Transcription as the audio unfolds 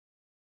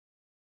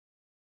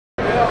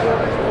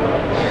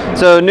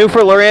So new for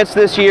Lowrance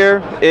this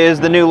year is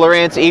the new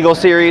Lowrance Eagle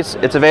series.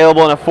 It's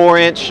available in a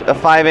 4-inch, a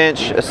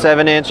 5-inch, a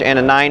 7-inch, and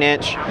a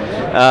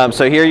 9-inch.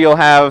 So here you'll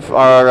have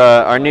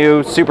our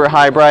new super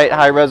high bright,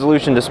 high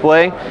resolution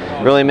display.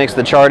 Really makes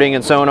the charting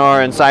and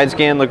sonar and side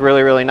scan look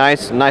really, really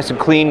nice. Nice and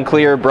clean,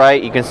 clear,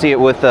 bright. You can see it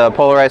with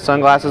polarized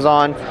sunglasses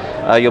on.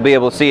 You'll be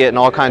able to see it in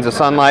all kinds of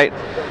sunlight.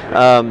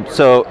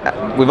 So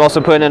we've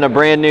also put in a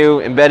brand new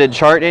embedded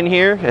chart in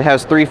here. It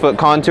has 3-foot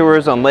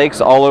contours on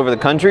lakes all over the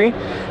country.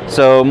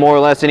 So more or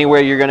less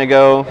anywhere you're going to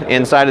go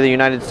inside of the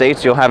United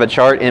States, you'll have a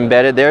chart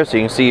embedded there, so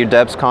you can see your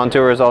depths,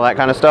 contours, all that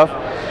kind of stuff.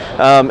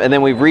 And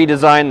then we've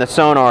redesigned the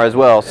sonar as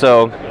well.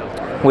 So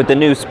with the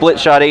new split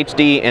shot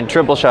HD and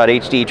triple shot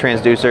HD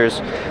transducers,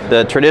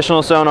 the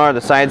traditional sonar,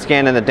 the side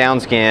scan, and the down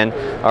scan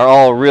are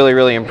all really,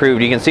 really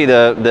improved. You can see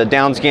the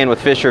down scan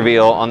with fish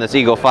reveal on this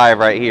Eagle 5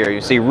 right here.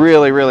 You see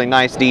really, really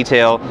nice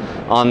detail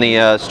on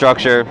the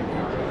structure,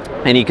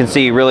 and you can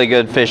see really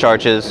good fish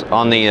arches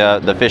on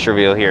the fish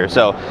reveal here.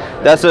 So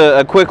that's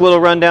a quick little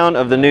rundown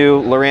of the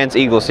new Lowrance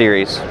Eagle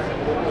series.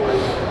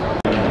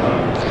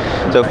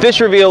 So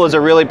Fish Reveal is a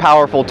really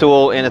powerful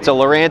tool, and it's a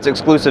Lowrance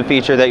exclusive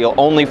feature that you'll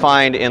only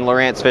find in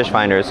Lowrance fish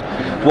finders.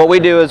 What we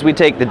do is we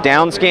take the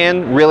down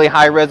scan, really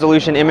high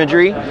resolution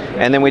imagery,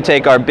 and then we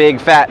take our big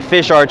fat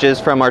fish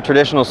arches from our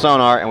traditional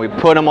sonar and we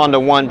put them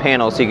onto one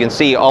panel, so you can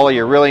see all of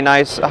your really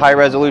nice high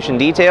resolution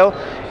detail,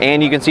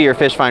 and you can see your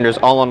fish finders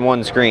all on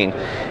one screen.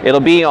 It'll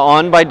be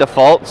on by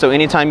default, so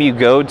anytime you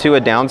go to a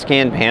down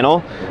scan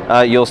panel,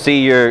 you'll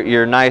see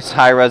your nice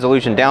high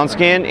resolution down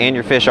scan and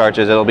your fish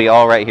arches. It'll be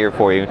all right here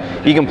for you.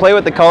 You can play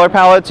with the color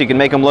palettes. You can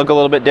make them look a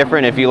little bit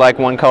different if you like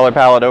one color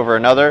palette over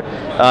another.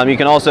 You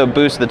can also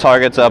boost the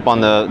targets up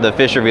on the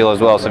fish reveal as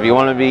well. So if you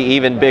want to be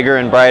even bigger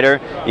and brighter,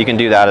 you can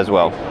do that as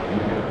well.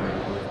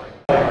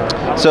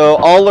 So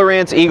all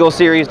Lowrance Eagle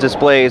series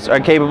displays are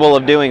capable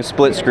of doing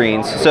split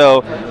screens.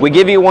 So we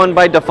give you one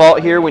by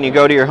default here when you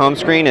go to your home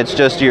screen. It's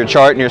just your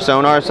chart and your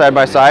sonar side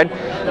by side.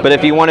 But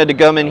if you wanted to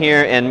come in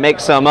here and make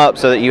some up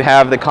so that you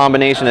have the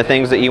combination of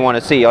things that you want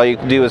to see, all you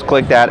can do is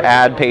click that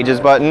Add Pages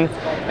button,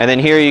 and then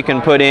here you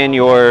can put in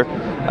your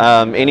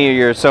any of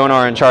your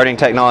sonar and charting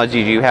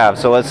technologies you have.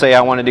 So let's say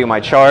I want to do my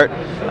chart,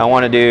 I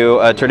want to do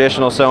a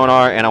traditional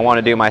sonar, and I want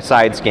to do my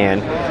side scan.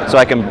 So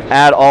I can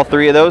add all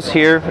three of those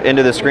here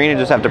into the screen and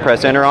just have to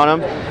press enter on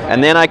them.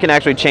 And then I can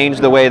actually change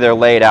the way they're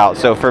laid out.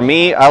 So for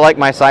me, I like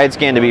my side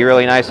scan to be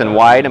really nice and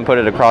wide and put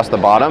it across the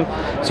bottom.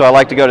 So I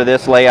like to go to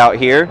this layout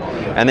here,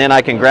 and then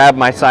I can grab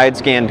my side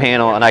scan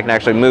panel and I can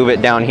actually move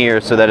it down here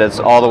so that it's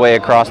all the way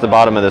across the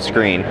bottom of the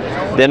screen.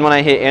 Then when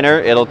I hit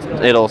enter,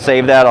 it'll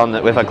save that on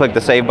if I click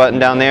the save button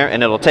down there,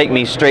 and it'll take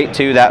me straight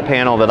to that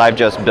panel that I've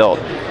just built.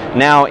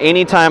 Now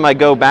anytime I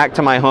go back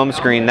to my home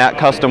screen, that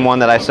custom one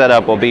that I set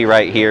up will be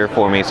right here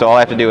for me. So all I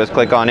have to do is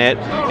click on it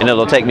and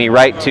it'll take me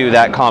right to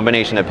that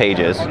combination of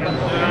pages.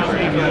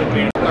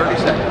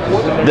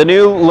 The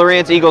new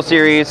Lowrance Eagle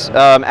series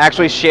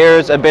actually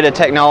shares a bit of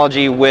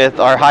technology with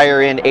our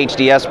higher end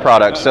HDS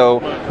products. So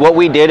what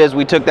we did is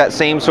we took that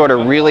same sort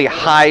of really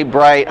high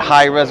bright,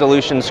 high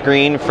resolution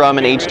screen from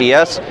an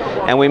HDS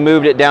and we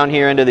moved it down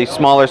here into these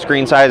smaller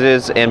screen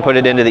sizes and put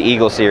it into the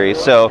Eagle series.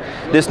 So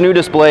this new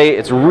display,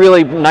 it's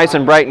really nice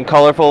and bright and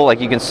colorful, like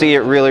you can see it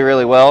really,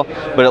 really well,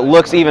 but it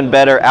looks even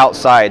better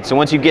outside. So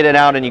once you get it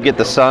out and you get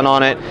the sun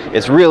on it,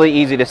 it's really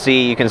easy to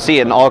see. You can see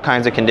it in all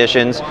kinds of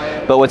conditions.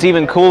 But what's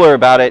even cooler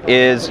about it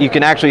is you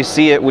can actually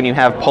see it when you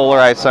have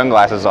polarized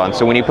sunglasses on.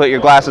 So when you put your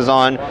glasses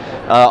on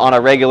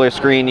a regular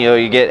screen,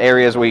 you get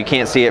areas where you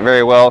can't see it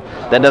very well.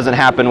 That doesn't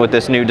happen with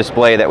this new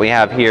display that we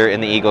have here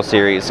in the Eagle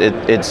series.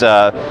 It's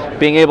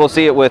being able to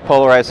see it with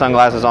polarized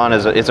sunglasses on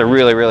it's a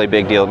really, really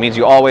big deal. It means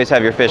you always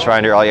have your fish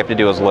finder. All you have to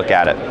do is look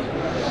at it.